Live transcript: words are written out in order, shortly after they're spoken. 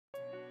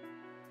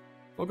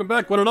Welcome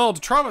back, one and all, to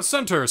Trauma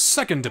Center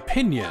Second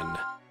Opinion.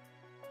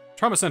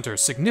 Trauma Center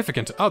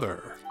Significant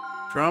Other.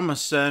 Trauma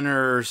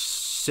Center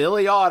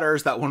Silly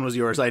Otters. That one was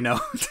yours, I know.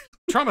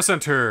 Trauma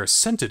Center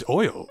Scented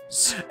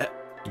Oils.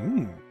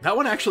 That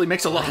one actually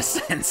makes a lot of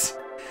sense.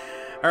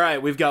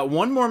 Alright, we've got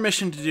one more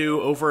mission to do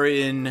over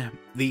in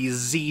the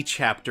Z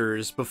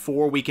chapters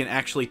before we can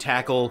actually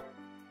tackle,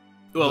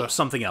 well,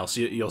 something else,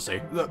 you'll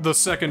see. The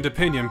Second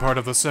Opinion part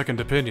of the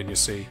Second Opinion, you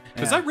see.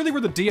 Is that really where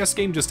the DS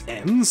game just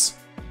ends?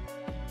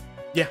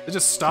 Yeah. It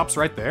just stops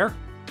right there?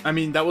 I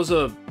mean, that was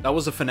a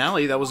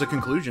finale, that was a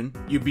conclusion.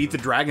 You beat the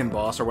dragon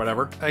boss or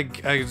whatever.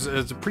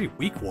 It's a pretty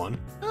weak one.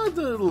 A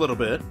little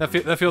bit.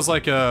 That feels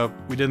like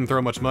we didn't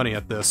throw much money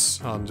at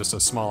this on just a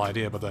small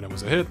idea, but then it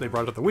was a hit, they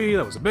brought it to the Wii,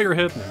 that was a bigger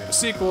hit, and they made a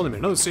sequel, and they made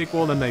another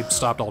sequel, and then they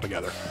stopped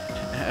altogether.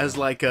 As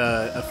like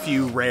a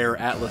few rare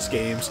Atlas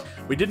games.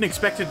 We didn't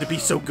expect it to be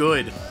so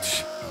good.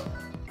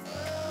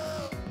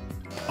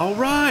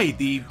 Alright,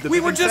 the We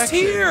were just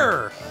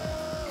here!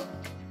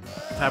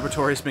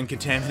 Laboratory's been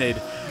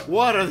contaminated.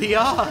 What are the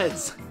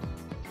odds?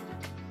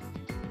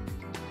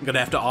 I'm gonna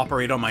have to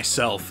operate on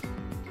myself.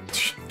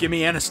 Give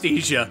me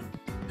anesthesia.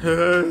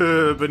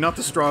 But not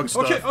the strong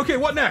stuff. Okay,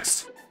 what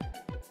next?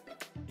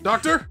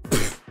 Doctor?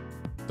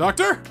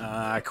 Doctor?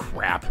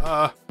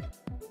 Crap.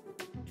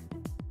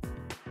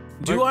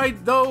 Do I,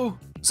 though?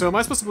 So am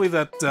I supposed to believe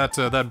that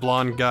that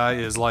blonde guy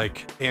is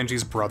like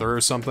Angie's brother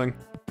or something?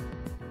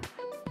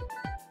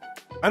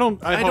 I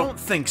don't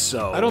think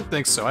so. I don't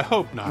think so. I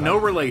hope not. No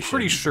I'm relation.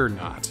 Pretty sure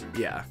not.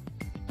 Yeah.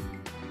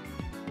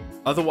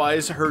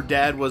 Otherwise, her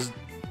dad was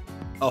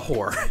a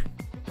whore.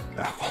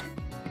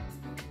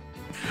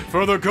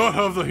 For the good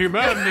of the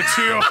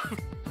humanity of...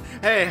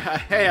 Hey,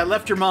 I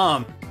left your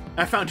mom.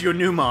 I found you a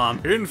new mom.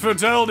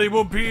 Infidelity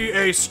will be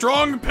a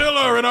strong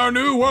pillar in our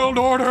new world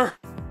order.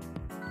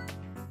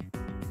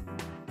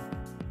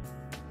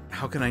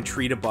 How can I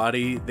treat a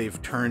body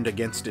they've turned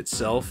against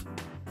itself?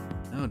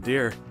 Oh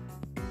dear.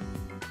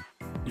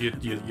 You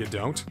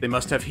don't? They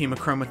must have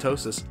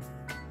hemochromatosis.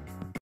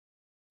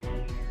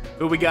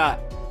 Who we got?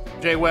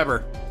 Jay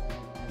Weber.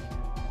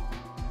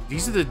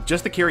 These are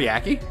just the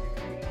Kiriaki?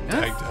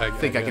 I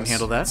think I can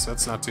handle that.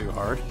 That's not too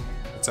hard.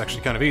 It's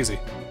actually kind of easy.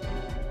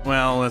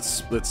 Well,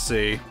 let's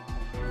see.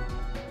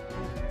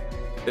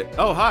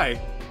 Oh,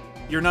 hi.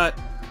 You're not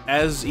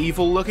as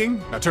evil looking?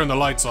 Now turn the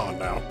lights on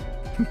now.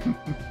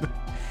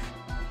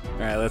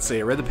 Alright, let's see.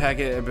 I read the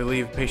packet. I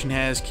believe the patient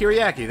has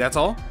Kiriaki. That's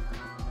all?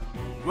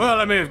 Well,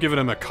 I may have given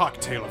him a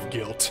cocktail of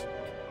guilt.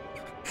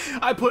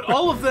 I put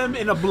all of them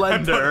in a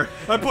blender.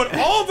 I put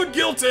all the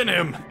guilt in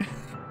him!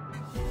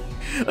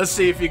 Let's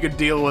see if you could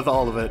deal with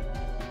all of it.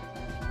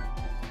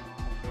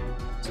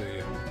 So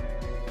you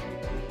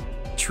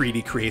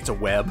Treaty creates a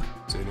web.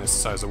 So you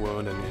anesthetize the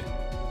wound and you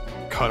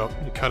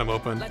cut him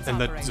open, and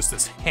then just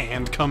this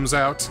hand comes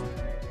out.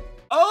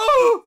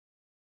 Oh!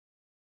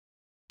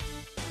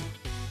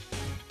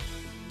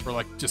 Or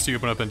like, just you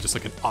open up and just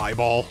like an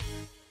eyeball.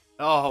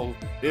 Oh,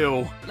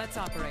 ew. Let's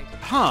operate.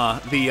 Huh,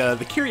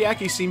 the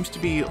Kiriaki seems to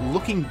be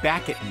looking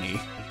back at me.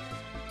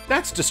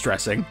 That's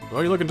distressing.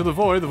 Well, you look into the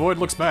void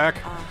looks back.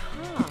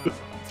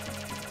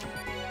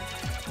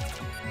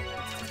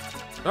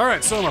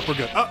 Alright, sew him up, we're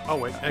good. Oh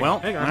wait, hang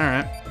on.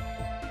 Alright.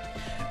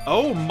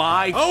 Oh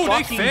my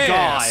fucking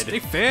god! They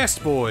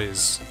fast,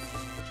 boys!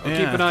 I'll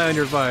keep an eye on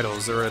your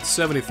vitals. They're at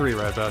 73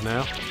 right about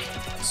now.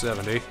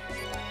 70.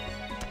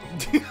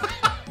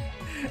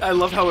 I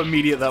love how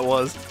immediate that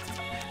was.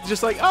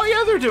 Just like, oh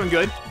yeah, they're doing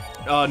good.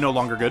 No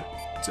longer good.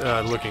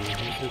 Looking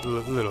a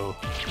little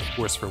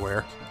worse for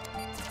wear.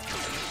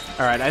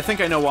 Alright, I think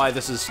I know why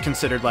this is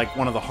considered like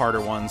one of the harder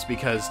ones,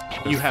 because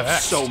you have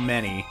so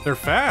many. They're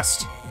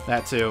fast!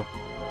 That too.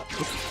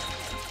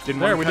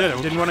 Didn't want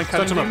to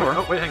cut him anymore.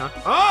 Oh, wait, hang on.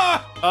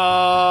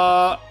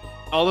 Ah!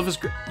 All of his...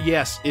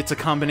 Yes, it's a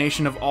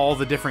combination of all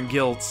the different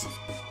guilds.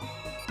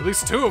 At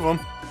least 2 of them.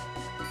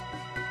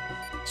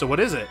 So what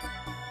is it?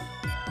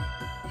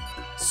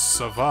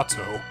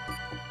 Savato.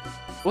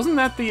 Wasn't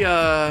that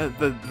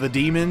the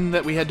demon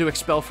that we had to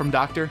expel from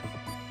Doctor?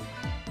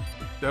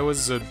 That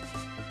was a...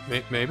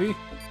 maybe?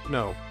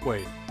 No,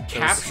 wait.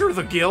 Capture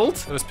the guild?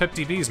 That was Pep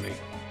DB's me.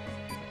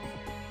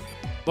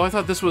 Well, I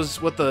thought this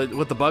was what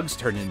the bugs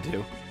turned into.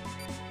 Are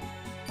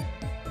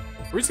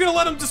we just gonna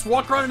let him just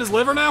walk around in his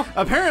liver now?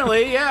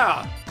 Apparently,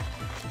 yeah.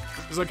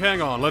 He's like,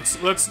 hang on, let's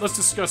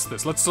discuss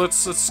this.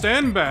 Let's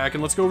stand back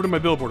and let's go over to my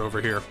billboard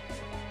over here.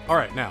 All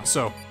right, now,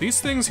 so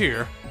these things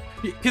here,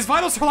 his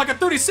vitals are like at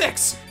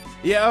 36.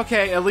 Yeah,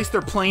 okay. At least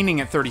they're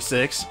planing at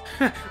 36.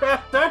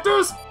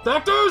 Doctors,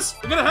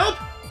 you gonna help?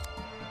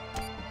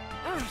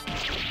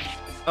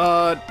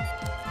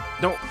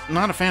 No,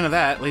 not a fan of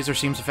that. Laser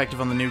seems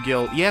effective on the new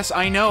guild. Yes,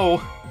 I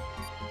know.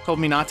 Told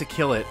me not to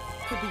kill it.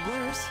 Could be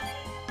worse.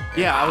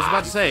 Yeah, I was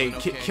about to say,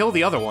 kill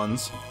the other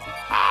ones.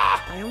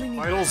 I only need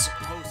Vitals.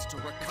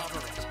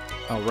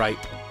 Oh, right.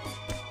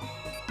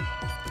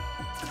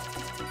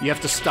 You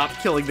have to stop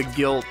killing the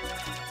guild.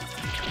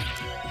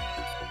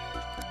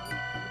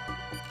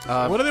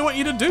 What do they want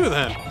you to do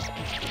then?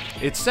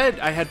 It said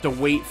I had to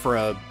wait for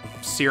a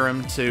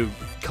serum to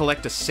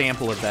collect a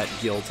sample of that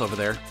guilt over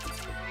there.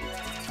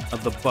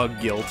 Of the bug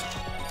guilt.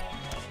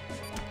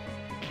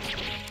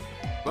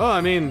 Well,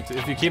 I mean,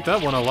 if you keep that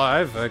one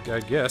alive, I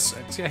guess.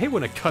 See, I hate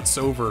when it cuts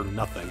over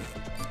nothing.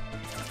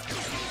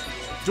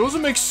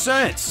 Doesn't make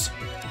sense!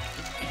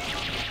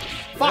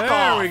 Fuck there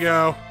off! we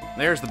go.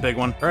 There's the big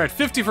one. Alright,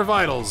 50 for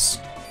vitals.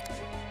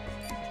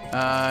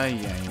 Yeah,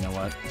 you know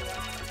what?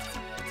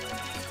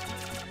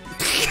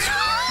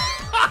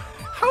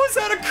 How is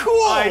that a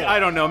cool? I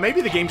don't know,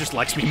 maybe the game just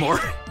likes me more.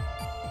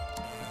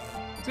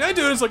 See, I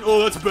do it, it's like,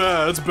 oh, that's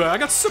bad, that's bad. I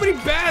got so many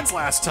bads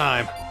last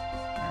time.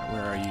 Alright,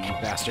 where are you, you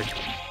bastard?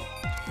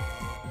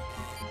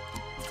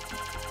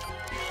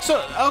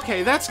 So,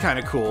 okay, that's kind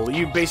of cool.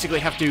 You basically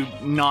have to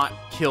not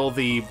kill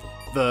the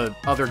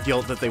other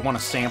guild that they want a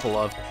sample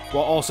of,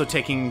 while also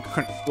killing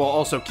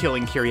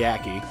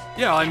Kiriaki.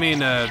 Yeah, I mean,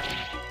 there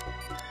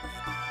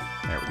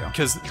we go.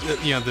 because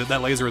you know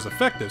that laser is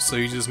effective, so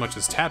you do as much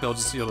as tap, you'll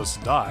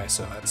just die.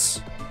 So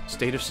that's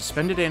State of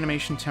suspended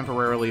animation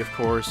temporarily, of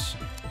course.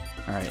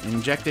 All right,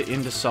 inject it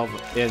into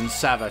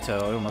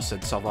Savato. I almost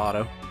said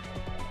Salvato.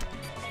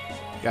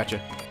 Gotcha.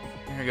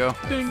 Here we go.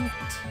 ding.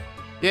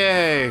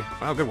 Yay!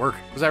 Wow, good work.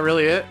 Was that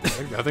really it?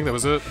 I think that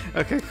was it.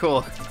 Okay,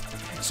 cool.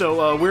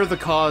 So, we're the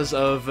cause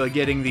of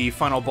getting the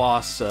final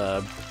boss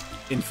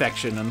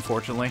infection,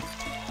 unfortunately.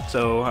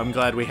 So, I'm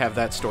glad we have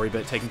that story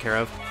bit taken care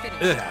of.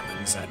 It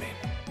happens. I mean,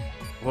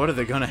 What are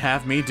they gonna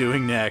have me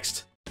doing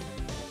next?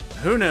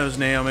 Who knows,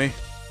 Naomi?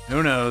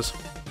 Who knows?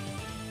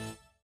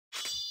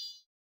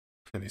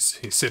 and he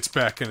sits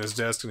back in his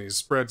desk and he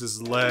spreads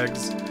his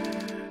legs,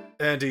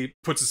 and he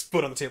puts his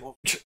foot on the table.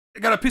 I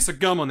got a piece of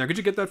gum on there. Could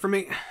you get that for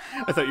me?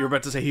 I thought you were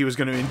about to say he was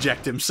gonna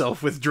inject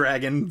himself with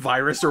dragon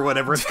virus or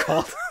whatever it's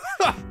called.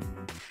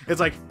 It's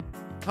like,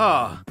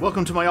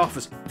 welcome to my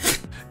office.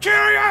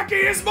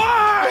 Kiriaki is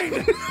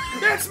mine!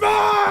 It's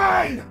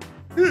mine!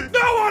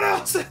 No one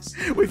else's!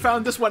 We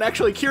found this one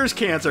actually cures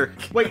cancer.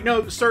 Wait,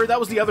 no, sir, that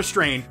was the other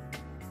strain.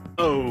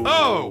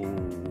 Oh.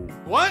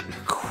 What?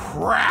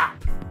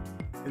 Crap!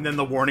 And then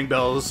the warning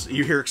bells,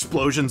 you hear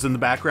explosions in the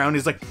background.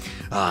 He's like,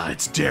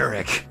 it's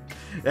Derek.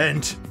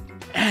 And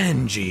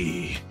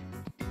Angie.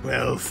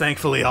 Well,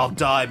 thankfully I'll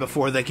die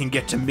before they can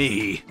get to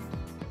me.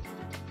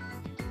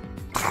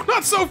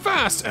 Not so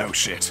fast! Oh,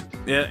 shit.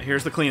 Yeah,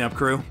 here's the cleanup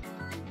crew.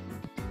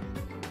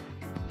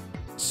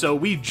 So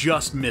we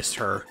just missed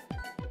her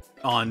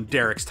on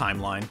Derek's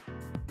timeline.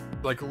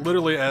 Like,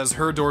 literally, as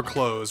her door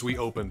closed, we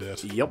opened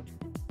it. Yep.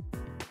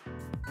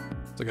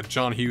 It's like a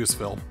John Hughes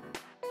film.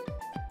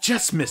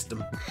 Just missed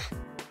him.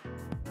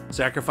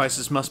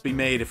 Sacrifices must be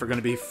made if we're going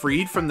to be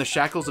freed from the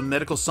shackles of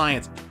medical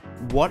science.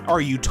 What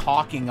are you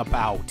talking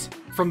about?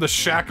 From the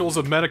shackles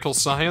of medical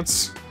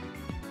science?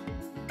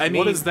 I mean,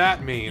 what does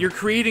that mean? You're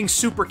creating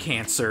super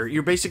cancer.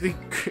 You're basically...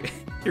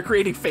 you're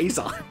creating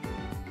Phazon.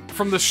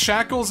 From the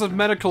shackles of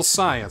medical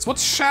science.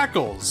 What's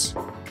shackles?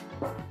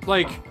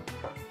 Like,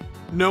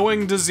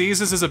 knowing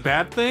diseases is a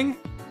bad thing?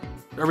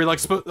 Are we like,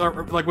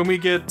 like when we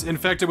get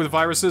infected with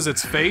viruses,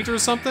 it's fate or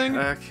something?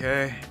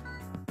 Okay.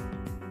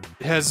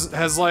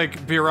 Has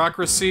like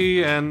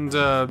bureaucracy and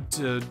I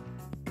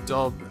don't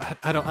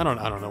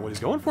know what he's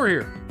going for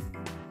here.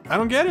 I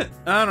don't get it.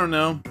 I don't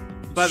know.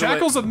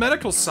 Shackles of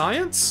medical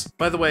science?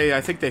 By the way,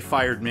 I think they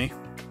fired me.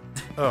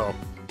 Oh.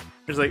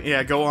 It's like,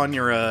 yeah, go on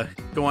your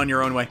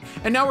own way.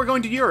 And now we're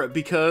going to Europe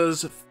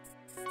because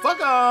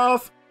fuck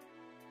off.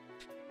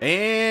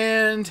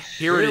 And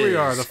here we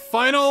are, the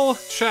final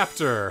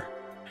chapter.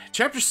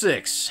 Chapter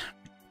 6.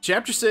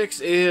 Chapter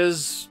 6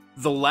 is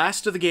the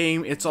last of the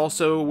game. It's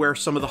also where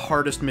some of the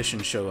hardest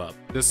missions show up.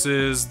 This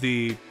is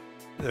the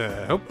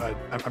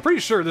I'm pretty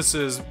sure this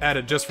is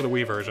added just for the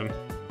Wii version.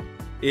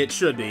 It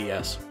should be,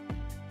 yes.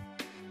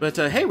 But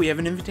hey, we have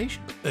an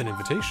invitation. An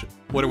invitation?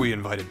 What are we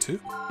invited to?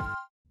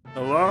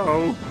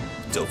 Hello?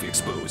 Delphi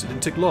exposed. It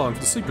didn't take long for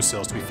the sleeper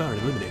cells to be found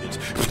and eliminated.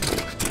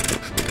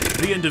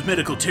 The end of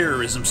medical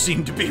terrorism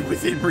seemed to be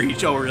within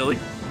reach. Oh, really?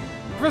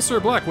 Professor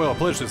Blackwell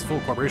pledged his full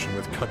cooperation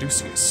with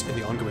Caduceus in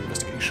the ongoing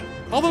investigation.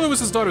 Although it was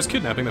his daughter's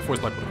kidnapping that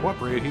forced Blackwell to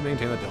cooperate, he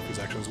maintained that Delphi's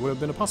actions would have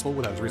been impossible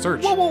without his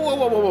research. Whoa, whoa, whoa,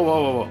 whoa, whoa, whoa,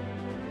 whoa, whoa.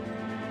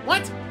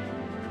 What?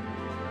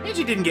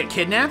 Angie didn't get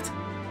kidnapped?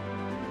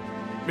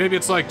 Maybe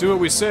it's like, do what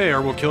we say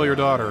or we'll kill your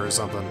daughter or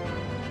something.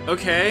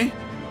 Okay.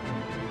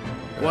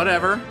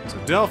 Whatever. So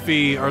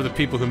Delphi are the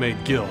people who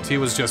made guilt. He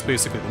was just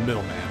basically the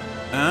middleman.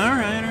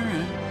 Alright,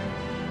 alright.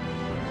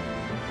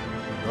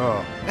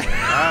 Oh.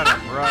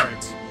 Adam,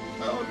 right.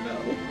 Oh no.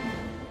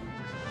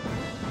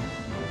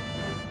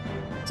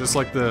 Is this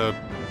like the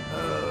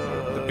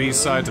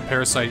B-side to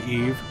Parasite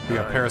Eve? We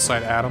got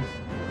Parasite Adam.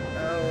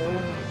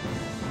 Oh.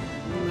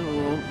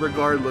 No,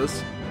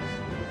 regardless,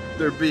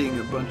 they're being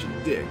a bunch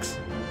of dicks.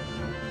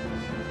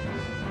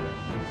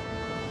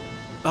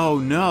 Oh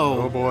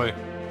no. Oh boy.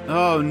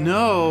 Oh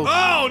no.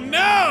 Oh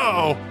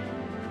no!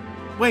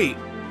 Wait.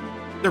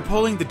 They're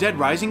pulling the Dead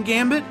Rising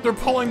Gambit? They're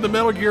pulling the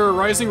Metal Gear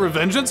Rising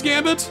Revengeance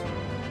Gambit?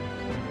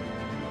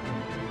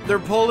 They're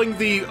pulling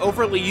the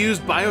overly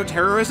used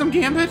bioterrorism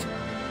Gambit?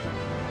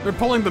 They're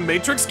pulling the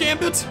Matrix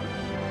Gambit?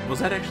 Was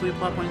that actually a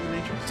plot point in the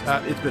Matrix?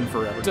 It's been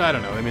forever. I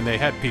don't know. I mean, they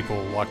had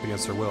people locked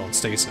against their will in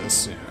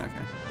stasis. Yeah. Okay.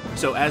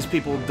 So as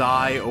people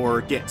die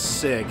or get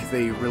sick,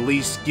 they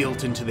release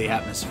guilt into the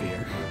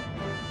atmosphere.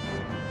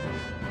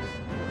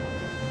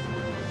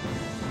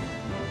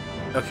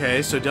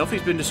 Okay, so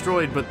Delphi's been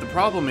destroyed, but the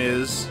problem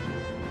is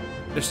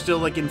there's still,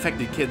 like,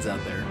 infected kids out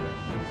there.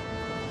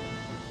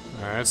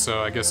 Alright,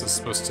 so I guess it's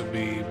supposed to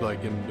be,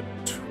 like, in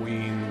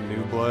between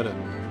New Blood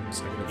and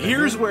Second Opinion?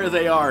 Here's where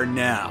they are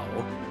now.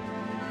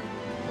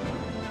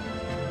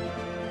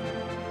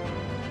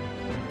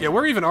 Yeah,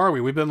 where even are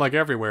we? We've been, like,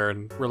 everywhere,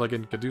 and we're, like,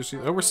 in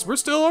Caduceus. Oh, we're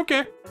still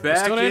okay. We're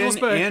Back still in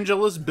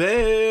Angela's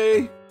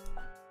Bay.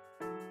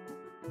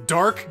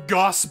 Dark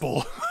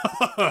Gospel.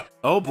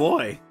 Oh,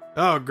 boy.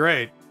 Oh,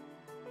 great.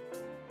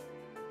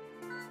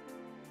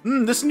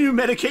 This new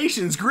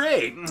medication's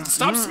great.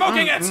 Stop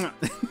smoking it!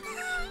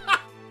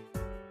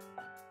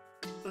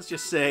 Let's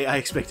just say I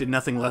expected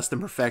nothing less than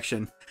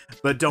perfection,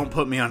 but don't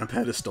put me on a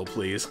pedestal,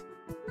 please.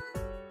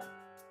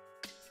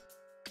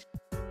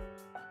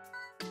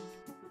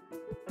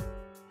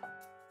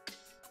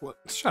 What?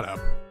 Shut up.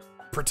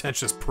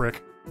 Pretentious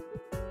prick.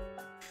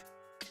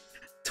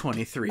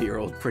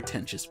 23-year-old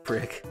pretentious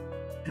prick.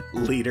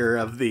 Leader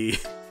of the...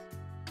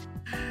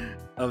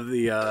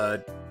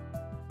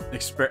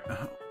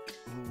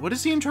 What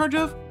is he in charge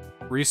of?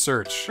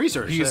 Research.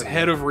 Research. He's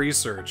head of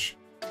research.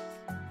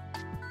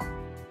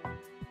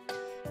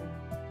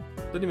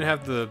 Didn't even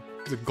have the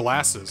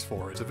glasses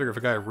for it. I figure if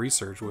a guy of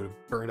research would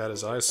have burned out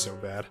his eyes so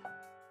bad.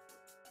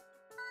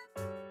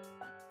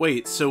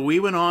 Wait, so we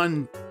went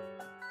on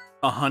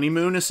a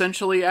honeymoon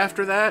essentially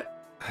after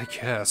that? I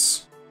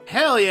guess.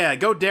 Hell yeah,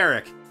 go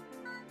Derek.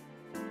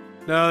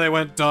 No, they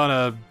went on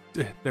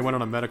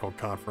a medical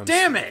conference.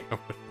 Damn it!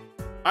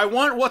 I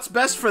want what's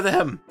best for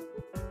them.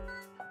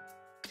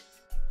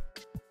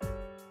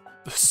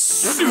 The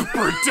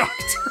Super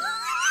Doctor.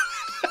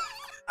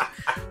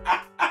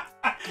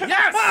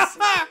 Yes!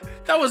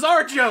 That was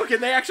our joke,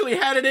 and they actually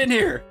had it in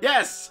here.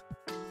 Yes!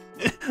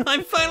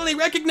 I'm finally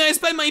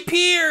recognized by my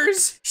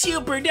peers!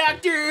 Super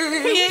Doctor!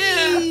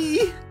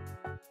 Yeah!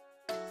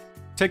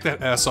 Take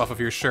that S off of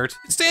your shirt.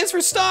 It stands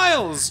for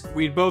Styles!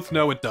 We both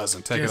know it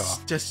doesn't. Take it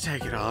off. Just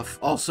take it off.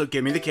 Also,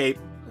 give me the cape.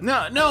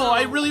 No,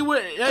 I really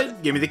would.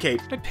 Give me the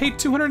cape. I paid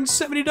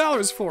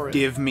 $270 for it.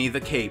 Give me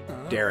the cape,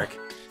 Derek.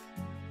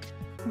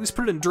 Let's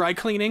put it in dry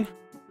cleaning.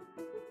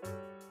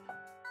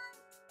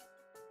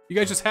 You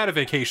guys just had a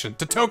vacation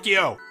to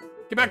Tokyo.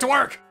 Get back to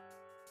work.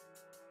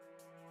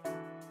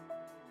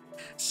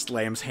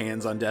 Slams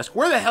hands on desk.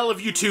 Where the hell have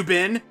you two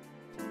been?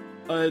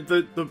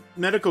 The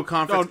medical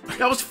conference. Oh,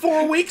 that was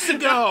 4 weeks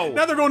ago.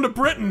 Now they're going to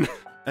Britain.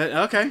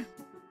 Okay.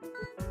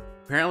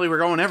 Apparently we're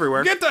going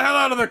everywhere. Get the hell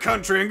out of the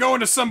country and go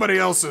into somebody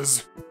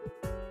else's.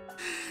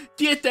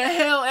 Get the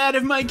hell out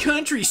of my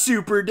country,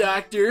 Super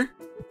Doctor.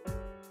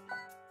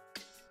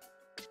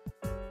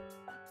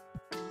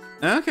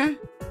 Okay.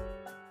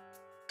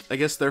 I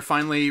guess they're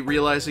finally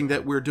realizing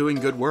that we're doing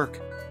good work.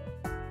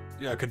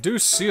 Yeah,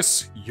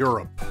 Caduceus,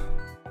 Europe.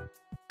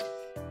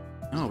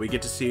 Oh, we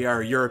get to see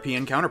our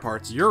European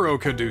counterparts. Euro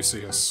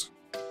Caduceus.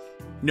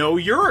 No,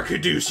 you're a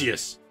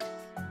Caduceus!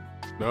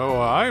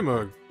 No, I'm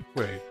a...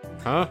 Wait,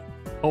 huh?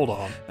 Hold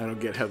on. I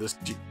don't get how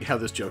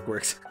this joke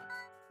works.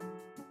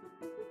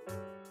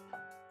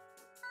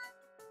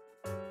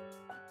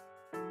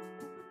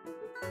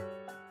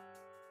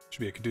 Should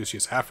be a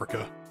Caduceus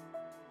Africa.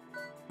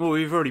 Well,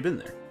 we've already been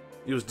there.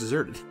 It was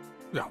deserted.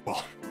 Yeah,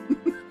 well...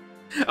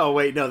 Oh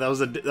wait, no,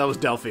 that was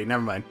Delphi.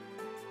 Never mind.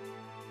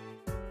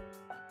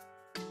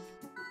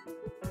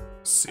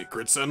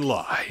 Secrets and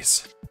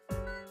lies.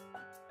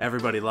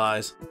 Everybody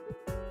lies.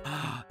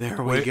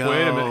 There we go.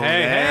 Wait a minute.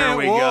 Hey, there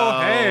we whoa, go.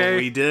 hey.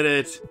 We did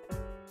it.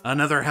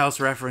 Another house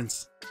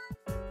reference.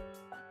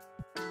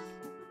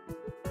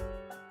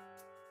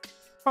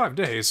 5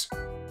 days.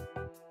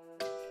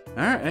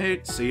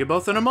 Alright, see you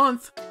both in a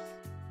month.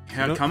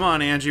 Yeah, come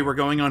on, Angie, we're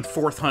going on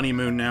 4th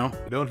honeymoon now.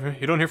 You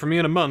don't hear from me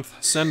in a month.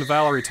 Send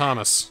Valerie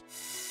Thomas.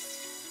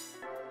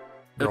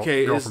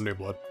 Girl from New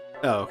Blood.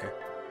 Oh, okay.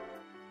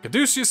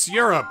 Caduceus,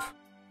 Europe.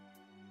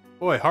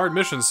 Boy, hard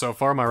missions so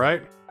far, am I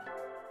right?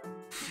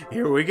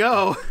 Here we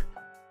go.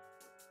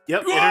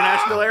 Yep,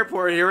 International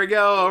Airport, here we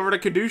go, over to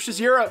Caduceus,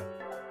 Europe.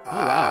 Oh,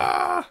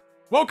 wow.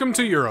 Welcome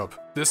to Europe.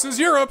 This is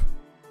Europe.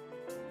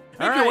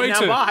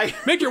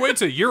 Make your way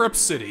to Europe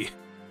City.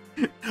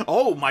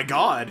 Oh my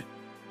god.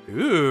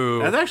 Ooh.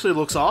 That actually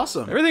looks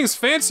awesome. Everything's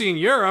fancy in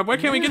Europe. Why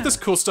can't we get this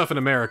cool stuff in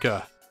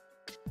America?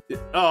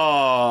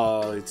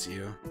 Oh, it's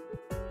you.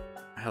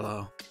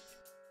 Hello.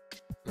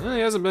 Well, he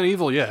hasn't been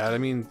evil yet. I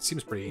mean,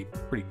 seems pretty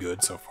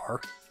good so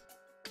far.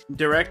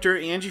 Director,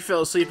 Angie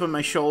fell asleep on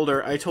my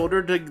shoulder. I told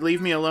her to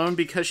leave me alone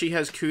because she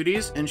has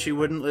cooties, and she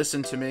wouldn't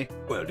listen to me.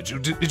 Well, did you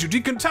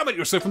decontaminate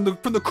yourself from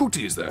the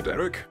cooties there,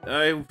 Derek?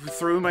 I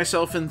threw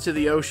myself into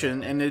the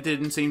ocean, and it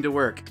didn't seem to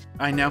work.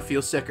 I now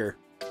feel sicker.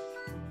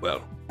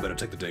 Well, better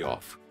take the day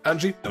off.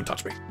 Angie, don't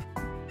touch me.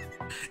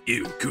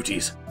 Ew,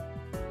 cooties.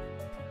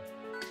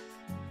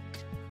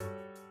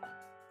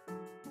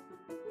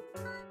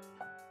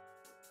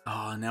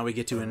 now we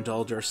get to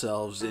indulge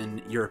ourselves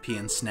in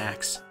European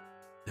snacks.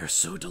 They're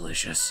so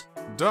delicious.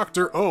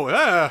 Dr. Oh,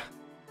 yeah.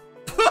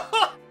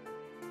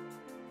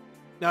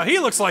 Now he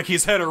looks like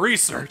he's head of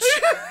research.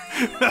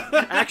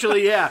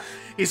 Actually, yeah.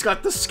 He's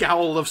got the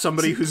scowl of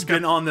somebody who's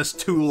been on this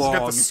too long. He's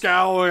got the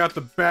scowl, got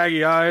the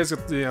baggy eyes,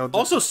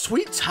 Also,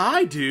 sweet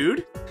tie,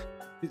 dude.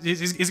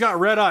 He's got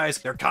red eyes.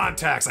 They're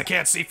contacts. I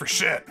can't see for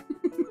shit.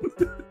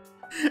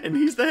 And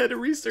he's the head of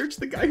research,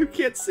 the guy who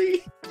can't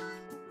see.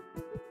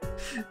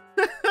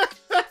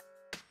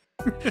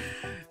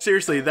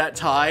 Seriously, that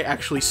tie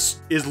actually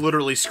is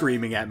literally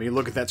screaming at me.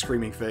 Look at that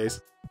screaming face.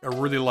 I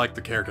really like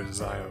the character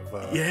design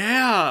of,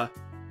 yeah!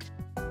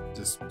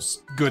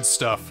 just good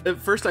stuff. At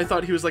first I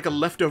thought he was like a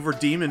leftover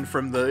demon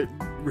from the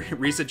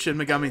recent Shin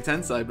Megami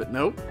Tensei, but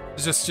nope.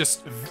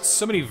 Just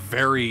so many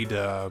varied,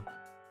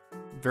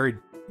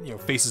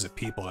 faces of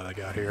people that I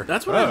got here.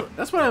 That's what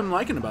I'm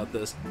liking about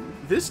this.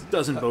 This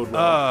doesn't bode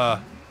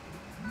well.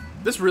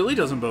 This really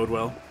doesn't bode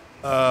well.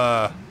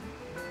 Uh-huh.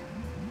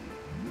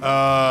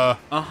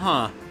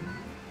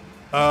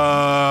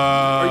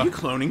 Are you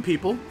cloning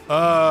people?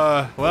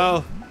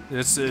 Well,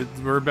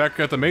 we're back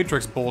at the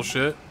Matrix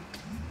bullshit.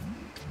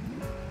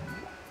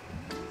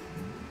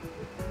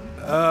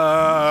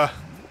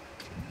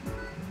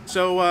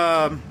 So,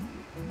 how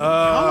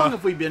long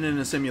have we been in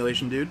a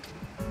simulation, dude?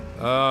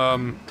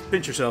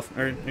 Pinch yourself.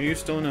 Are you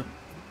still in a...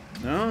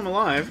 No, I'm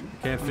alive.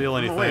 Can't feel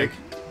anything. Awake.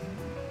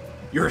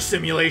 You're a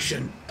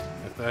simulation.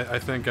 I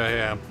think I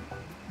am.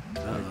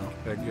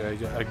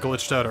 I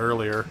glitched out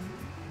earlier.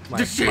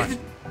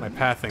 My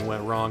pathing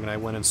went wrong, and I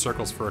went in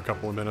circles for a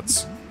couple of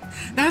minutes.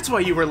 That's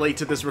why you were late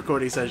to this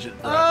recording session.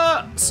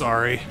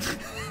 Sorry.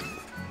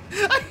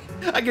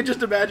 I can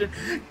just imagine.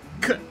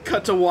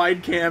 Cut to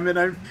wide cam, and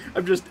I'm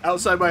just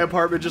outside my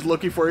apartment, just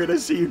looking for you, and I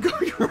see you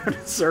going around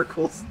in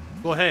circles.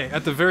 Well, hey,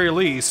 at the very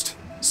least,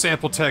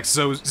 sample text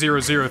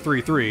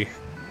 0033.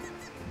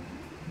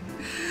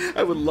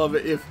 I would love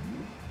it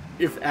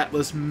if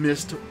Atlas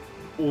missed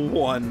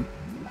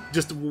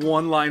just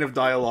one line of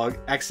dialogue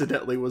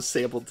accidentally was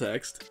sample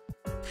text.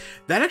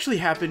 That actually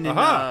happened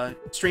in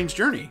Strange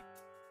Journey.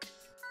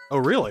 Oh,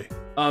 really?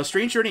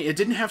 Strange Journey, it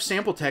didn't have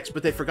sample text,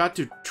 but they forgot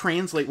to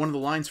translate one of the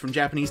lines from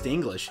Japanese to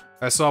English.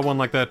 I saw one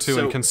like that too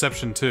in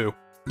Conception 2.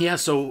 Yeah,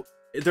 so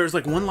there's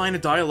like one line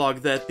of dialogue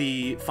that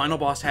the final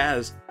boss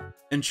has,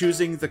 and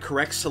choosing the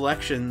correct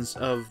selections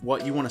of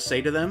what you want to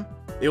say to them,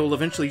 they will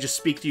eventually just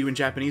speak to you in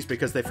Japanese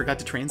because they forgot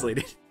to translate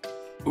it.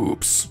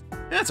 Oops.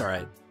 That's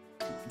alright.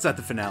 It's at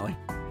the finale.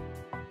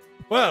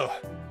 Well,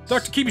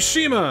 Dr.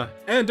 Kibishima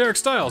and Derek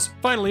Stiles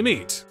finally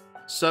meet.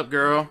 Sup,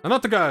 girl? あな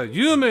たが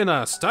有名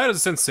な Styles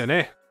先生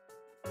ね.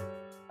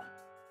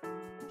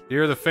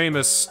 You're the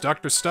famous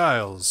Dr.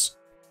 Stiles.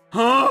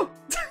 Huh?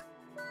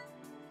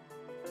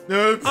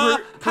 No,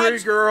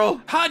 pretty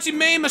girl.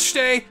 Hajime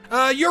mashite,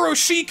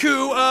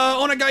 Yoroshiku,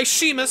 onegai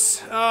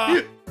shimasu.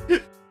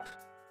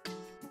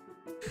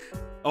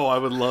 Oh, I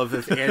would love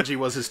if Angie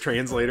was his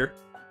translator.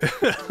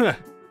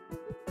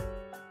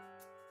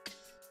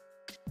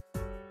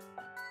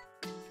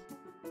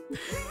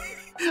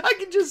 I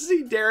can just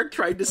see Derek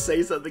trying to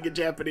say something in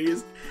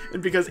Japanese,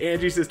 and because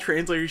Angie's his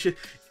translator,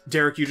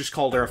 Derek, you just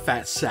called her a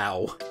fat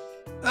sow.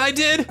 I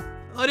did.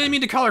 I didn't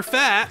mean to call her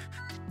fat.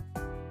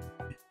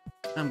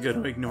 I'm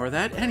gonna ignore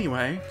that.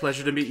 Anyway,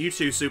 pleasure to meet you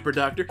too, Super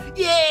Doctor.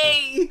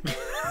 Yay!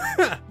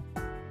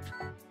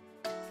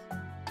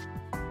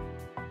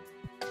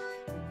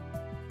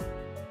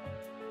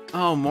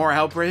 Oh, more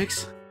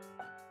outbreaks?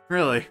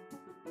 Really?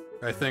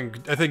 I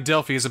think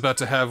Delphi is about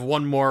to have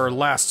one more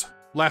last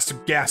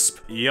gasp.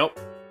 Yep.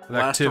 Of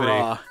activity.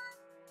 Hurrah.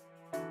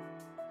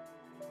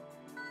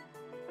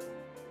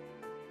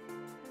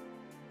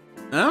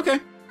 Okay.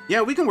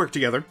 Yeah, we can work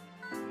together.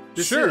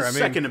 This sure, is I mean,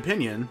 second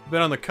opinion.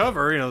 Been on the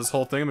cover, this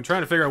whole thing. I've been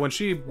trying to figure out when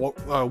she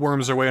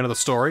worms her way into the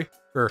story.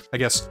 Or, I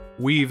guess,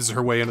 weaves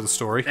her way into the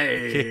story.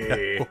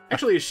 Hey. Yeah.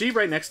 Actually, is she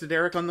right next to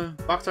Derek on the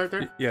box art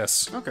there?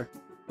 Yes. Okay.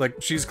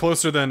 Like, she's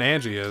closer than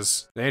Angie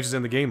is. Angie's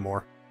in the game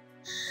more.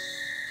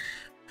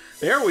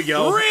 There we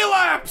go.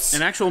 Relapse!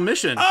 An actual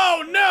mission.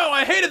 Oh no!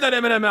 I hated that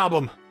Eminem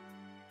album!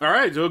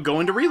 Alright, so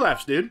go into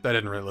Relapse, dude. I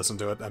didn't really listen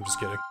to it. I'm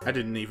just kidding. I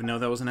didn't even know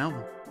that was an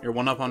album. You're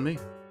one up on me.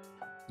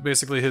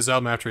 Basically, his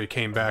album after he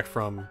came back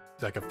from,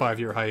 like, a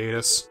 5-year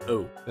hiatus.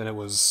 Oh. And it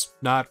was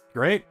not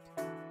great.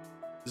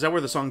 Is that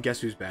where the song Guess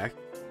Who's Back?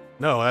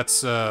 No,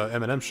 that's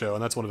Eminem Show,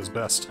 and that's one of his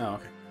best. Oh,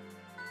 okay.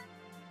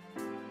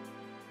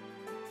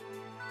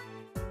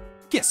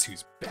 Guess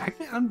who's back?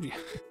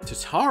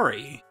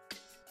 Tatari.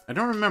 I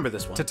don't remember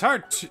this one.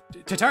 Tatarti.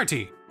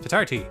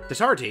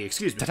 Tatarti,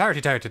 excuse me.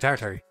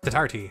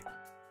 Tatarti.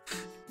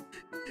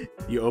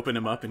 You open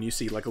him up and you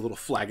see like a little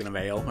flagon of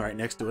ale right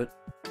next to it.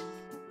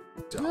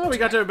 Oh, we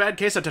got a bad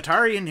case of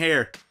Tatari in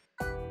here.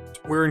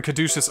 We're in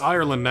Caduceus,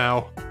 Ireland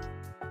now.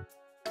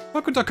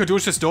 Welcome to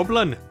Caduceus,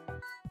 Dublin.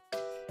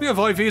 We have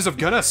IVs of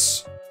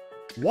Guinness.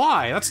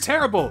 Why? That's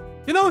terrible.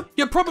 You know,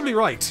 you're probably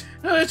right.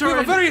 It's we have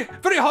right. a very,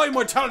 very high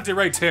mortality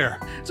rate here.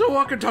 It's a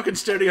walking, talking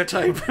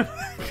stereotype.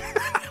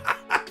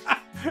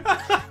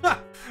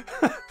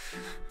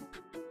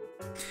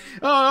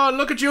 Oh,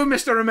 look at you,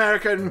 Mr.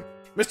 American.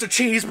 Mr.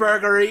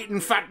 Cheeseburger eating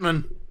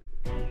fatman.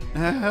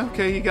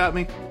 Okay, you got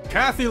me.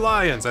 Kathy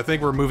Lyons. I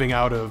think we're moving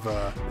out of.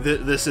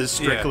 This is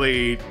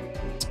strictly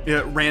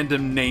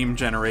random name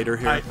generator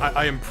here.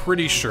 I am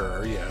pretty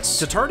sure.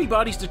 Yes. Tatardi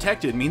bodies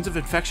detected. Means of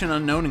infection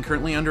unknown and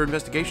currently under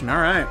investigation.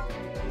 All right.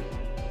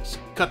 Let's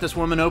cut this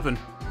woman open.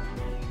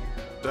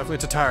 Definitely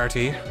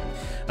Tatardi.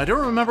 I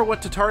don't remember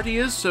what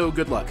Tatardi is, so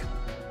good luck.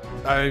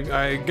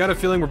 I got a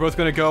feeling we're both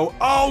gonna go,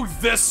 oh,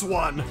 this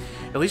one!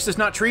 At least it's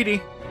not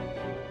treaty.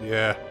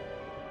 Yeah.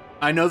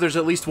 I know there's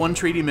at least one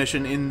treaty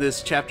mission in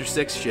this Chapter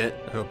 6 shit.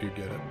 I hope you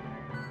get it.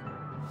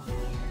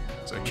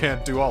 So I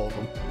can't do all of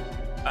them.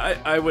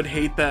 I would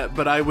hate that,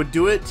 but I would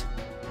do it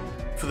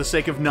for the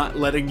sake of not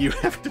letting you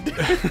have to do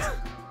it.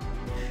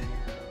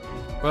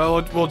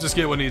 Well, we'll just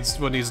get what needs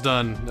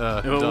done.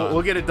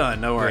 We'll get it done.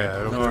 No worry.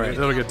 Yeah,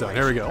 it'll get done.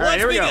 Here we go. All right,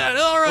 here we go.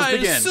 All right, Let's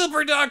begin.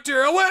 Super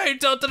Doctor, away!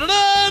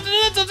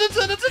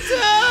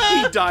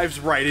 He dives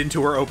right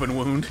into her open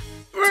wound.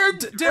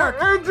 Derek!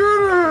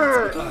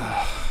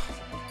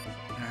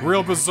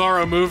 Real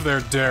bizarro move there,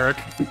 Derek.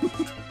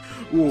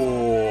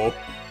 Whoa.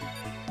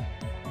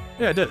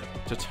 Yeah, I did it.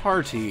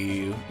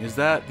 Tatarti. Is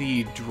that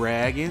the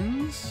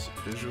dragons?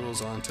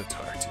 Visuals on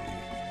Tatarti.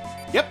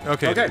 Yep.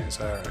 Okay. Okay.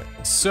 All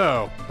right.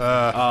 So,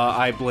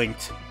 I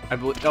blinked.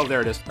 Oh,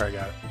 there it is. I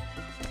got it.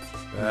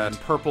 And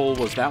purple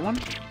was that one?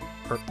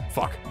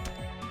 Fuck.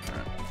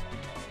 Alright.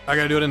 I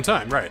gotta do it in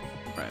time, right?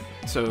 Right.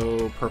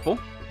 So, purple.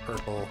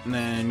 Purple. And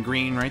then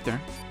green right there.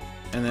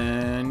 And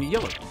then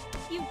yellow.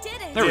 You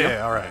did it. There we go.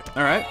 Yeah, alright.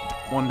 Alright.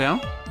 One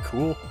down.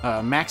 Cool.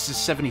 Max is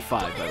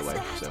 75, by the way.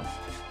 that? So.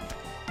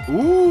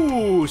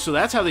 Ooh, so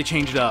that's how they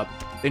changed it up.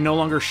 They no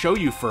longer show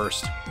you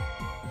first.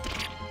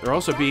 They're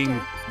also being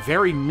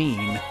very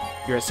mean.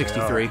 You're at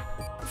 63.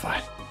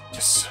 Fine.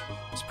 Just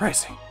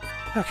surprising.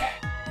 Okay.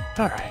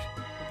 Alright.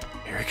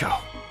 Here we go.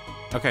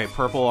 Okay,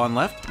 purple on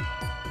left.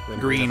 Then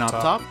Green up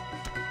top.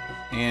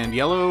 And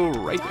yellow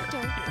right there. Doctor.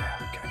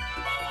 Yeah, okay.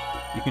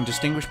 You can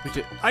distinguish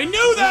between... I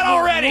knew that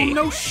already! Oh,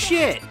 no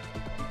shit!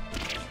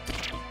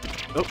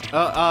 Oh,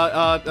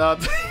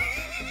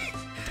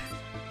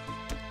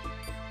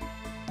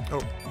 Oh.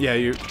 Yeah,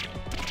 you...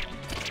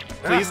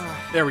 Please?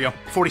 There we go.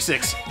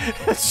 46.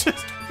 It's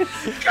just...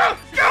 Go!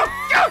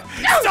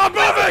 Stop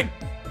moving!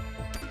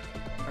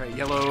 Alright,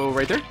 yellow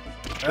right there.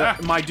 Ah.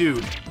 My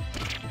dude.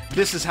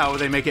 This is how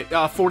they make it.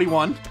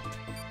 41.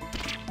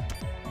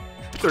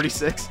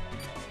 36.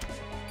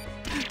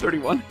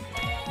 31.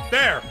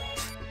 There!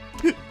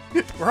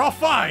 We're all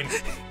fine!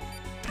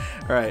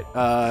 Alright,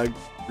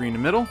 green in the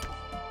middle.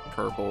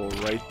 Purple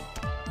right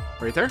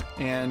there.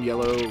 And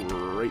yellow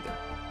right there.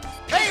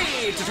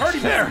 Hey! It's already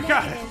There,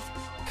 got it!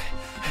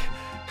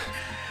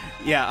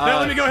 Yeah, Now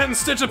let me go ahead and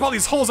stitch up all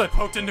these holes I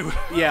poked into it.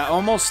 yeah,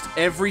 almost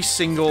every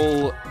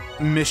single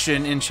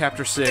mission in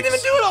Chapter 6 Didn't even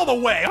do it all the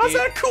way! How's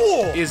that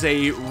cool? is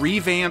a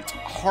revamped,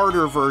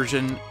 harder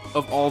version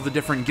of all the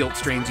different guilt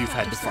strains you've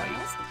had to fight.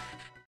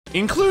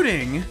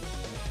 Including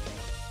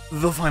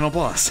the final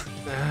boss.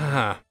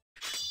 Ah.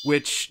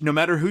 Which, no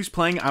matter who's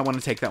playing, I want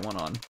to take that one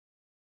on.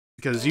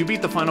 Because you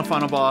beat the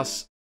final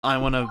boss, I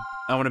wanna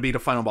beat a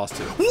final boss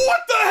too. What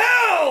the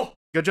hell?!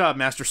 Good job,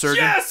 Master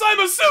Surgeon. Yes, I'm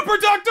a super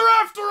doctor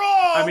after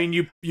all! I mean,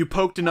 you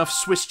poked enough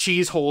Swiss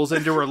cheese holes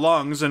into her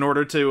lungs in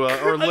order to,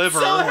 or liver,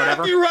 I'm so or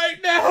whatever. happy right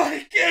now,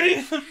 I can't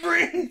even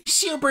breathe!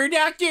 Super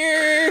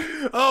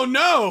Doctor! Oh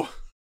no!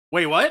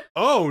 Wait, what?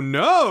 Oh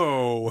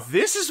no!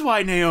 This is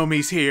why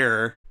Naomi's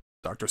here.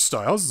 Dr.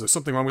 Styles, is there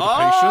something wrong with the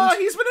Oh,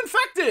 patient? he's been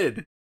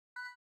infected!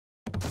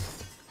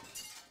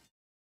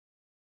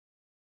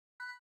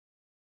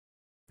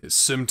 His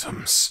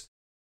symptoms.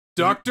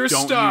 Dr.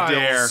 Don't Styles! you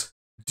dare.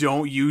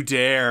 Don't you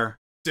dare.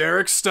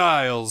 Derek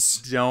Styles.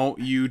 Don't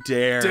you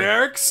dare.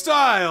 Derek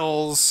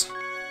Styles.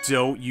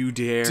 Don't you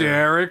dare.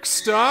 Derek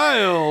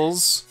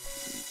Styles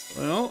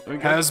Well, we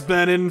got... has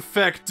been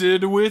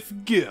infected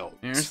with guilt.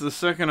 Here's the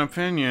second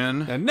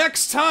opinion. And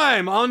next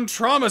time on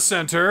Trauma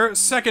Center,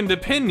 Second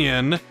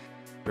Opinion,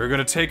 we're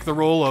gonna take the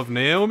role of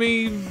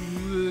Naomi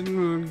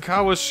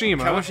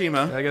Kawashima.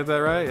 Kawashima. Did I get that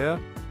right? Yeah.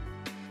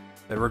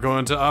 And we're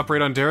going to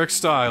operate on Derek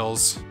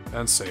Styles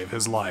and save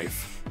his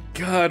life.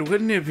 God,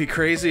 wouldn't it be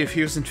crazy if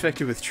he was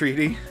infected with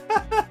treaty?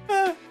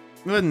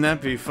 Wouldn't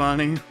that be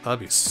funny?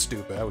 That'd be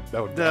stupid.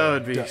 That would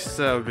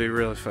be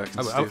really fucking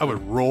stupid. I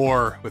would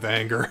roar with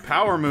anger.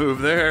 Power move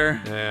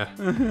there.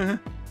 Yeah.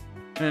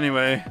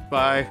 Anyway,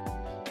 bye.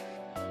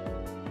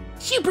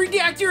 Super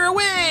Doctor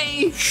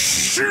away!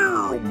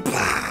 Sure.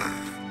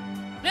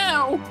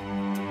 No!